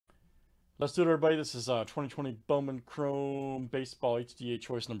Let's do it, everybody. This is 2020 Bowman Chrome Baseball HTA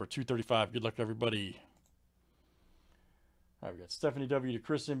choice number 235. Good luck, everybody. All right, we got Stephanie W. to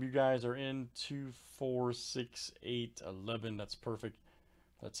Chris M. You guys are in 2, 4, 6, 8, 11. That's perfect.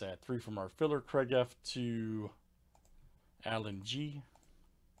 Let's add 3 from our filler. Craig F. to Alan G.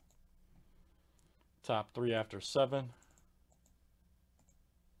 Top 3 after 7.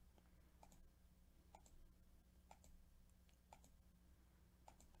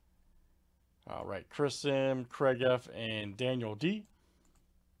 All right, Chris M., Craig F., and Daniel D.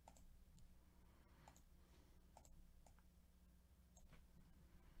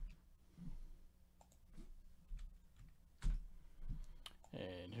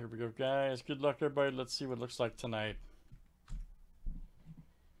 And here we go, guys. Good luck, everybody. Let's see what it looks like tonight.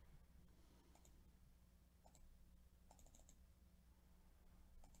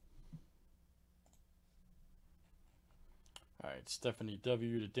 All right, Stephanie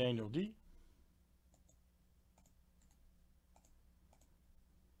W. to Daniel D.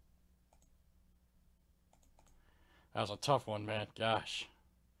 That was a tough one, man. Gosh.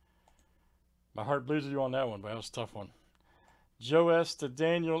 My heart bleeds you on that one, but that was a tough one. Joe S. to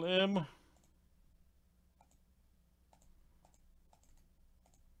Daniel M. All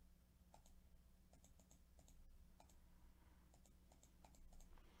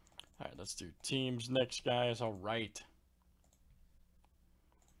right, let's do teams next, guys. All right.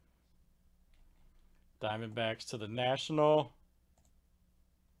 Diamondbacks to the National.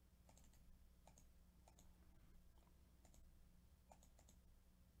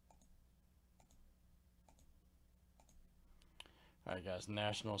 All right, guys.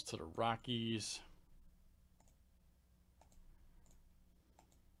 Nationals to the Rockies.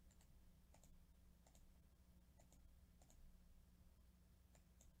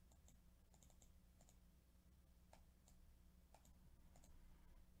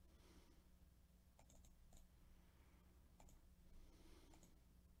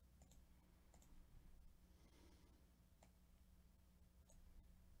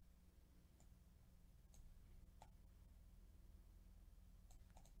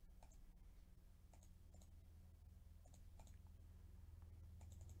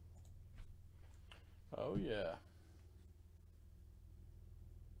 Oh, yeah.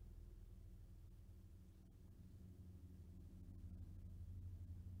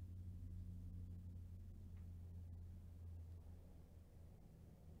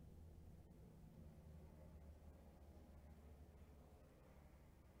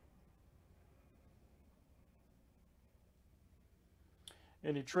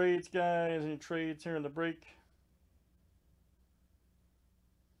 Any trades, guys? Any trades here in the break?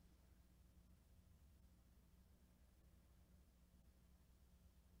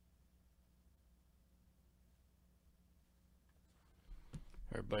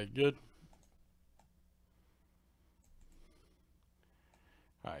 Everybody good?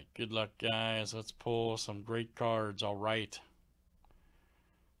 All right, good luck, guys. Let's pull some great cards. All right.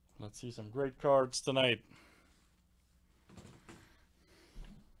 Let's see some great cards tonight.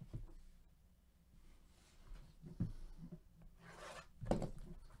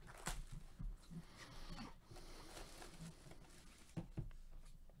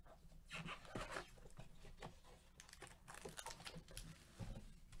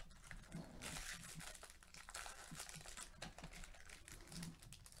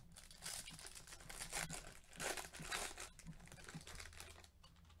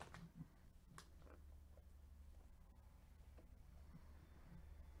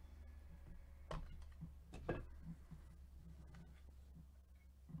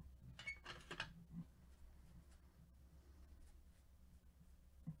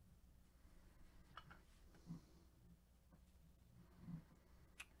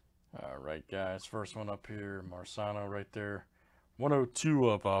 All right, guys. First one up here, Marsano right there. 102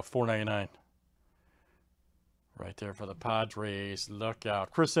 of 499. Right there for the Padres. Look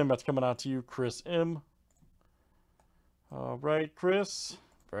out. Chris M., that's coming out to you. Chris M. All right, Chris.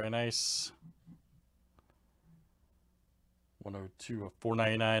 Very nice. 102 of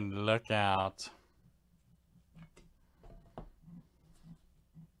 499. Look out.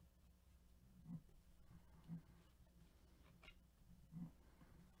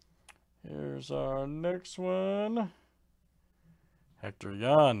 Here's our next one. Hector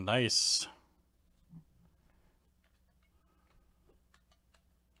Yan. Nice.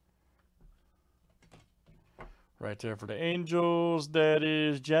 Right there for the Angels. That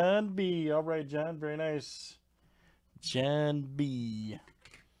is John B. All right, John. Very nice. John B.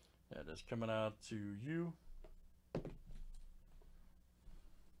 That is coming out to you.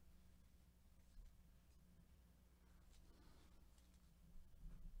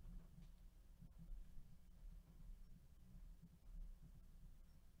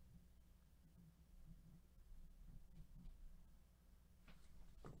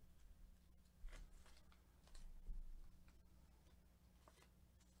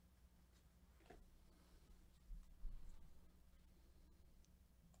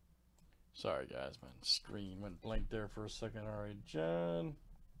 Sorry, guys, my screen went blank there for a second. All right, John.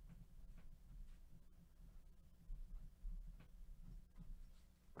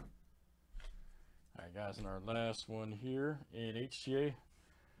 All right, guys, and our last one here in HTA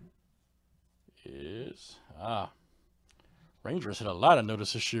is Rangers hit a lot of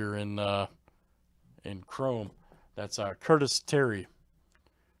notice this year in Chrome. That's Curtis Terry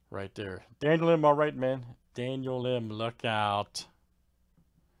right there. Daniel M, all right, man. Daniel M, look out.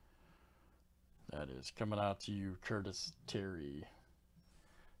 That is coming out to you, Curtis Terry.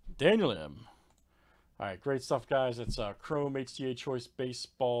 Daniel M. All right, great stuff, guys. That's Chrome HTA Choice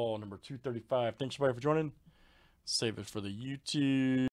Baseball number 235. Thanks, everybody, for joining. Save it for the YouTube.